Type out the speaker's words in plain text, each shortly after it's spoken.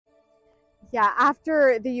Yeah,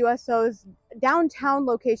 after the USO's downtown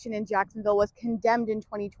location in Jacksonville was condemned in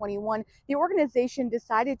 2021, the organization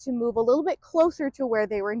decided to move a little bit closer to where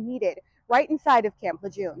they were needed, right inside of Camp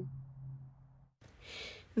Lejeune.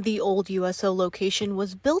 The old USO location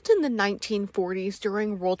was built in the 1940s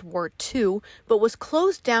during World War II, but was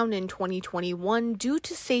closed down in 2021 due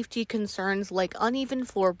to safety concerns like uneven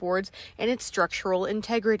floorboards and its structural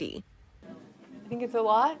integrity. I think it's a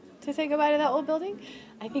lot to say goodbye to that old building.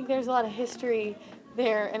 I think there's a lot of history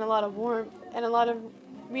there and a lot of warmth and a lot of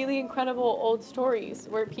really incredible old stories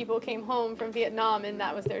where people came home from Vietnam and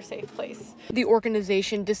that was their safe place. The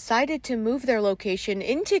organization decided to move their location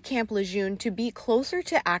into Camp Lejeune to be closer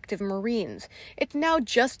to active Marines. It's now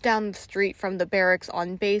just down the street from the barracks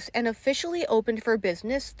on base and officially opened for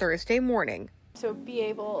business Thursday morning. So be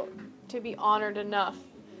able to be honored enough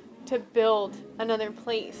to build another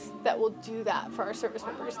place that will do that for our service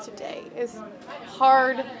members today is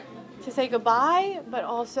hard to say goodbye, but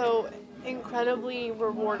also incredibly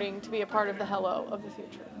rewarding to be a part of the hello of the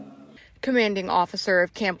future. Commanding officer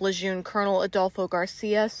of Camp Lejeune, Colonel Adolfo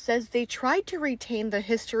Garcia, says they tried to retain the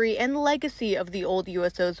history and legacy of the old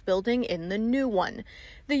USO's building in the new one.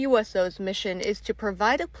 The USO's mission is to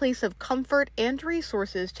provide a place of comfort and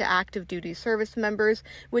resources to active duty service members,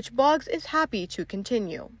 which Boggs is happy to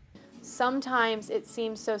continue. Sometimes it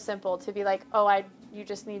seems so simple to be like, you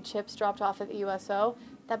just need chips dropped off at the USO.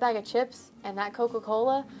 That bag of chips and that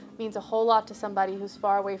Coca-Cola means a whole lot to somebody who's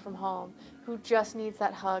far away from home, who just needs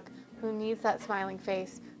that hug, who needs that smiling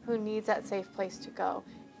face, who needs that safe place to go.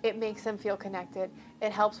 It makes them feel connected.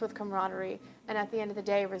 It helps with camaraderie. And at the end of the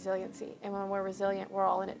day, resiliency. And when we're resilient, we're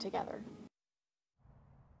all in it together.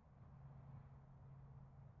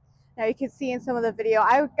 Now you can see in some of the video,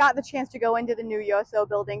 I got the chance to go into the new USO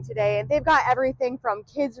building today, and they've got everything from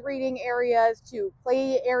kids reading areas to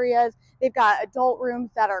play areas. They've got adult rooms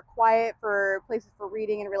that are quiet for places for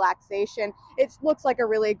reading and relaxation. It looks like a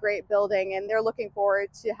really great building, and they're looking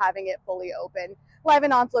forward to having it fully open. Live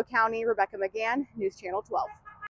in Onslow County, Rebecca McGann, News Channel 12.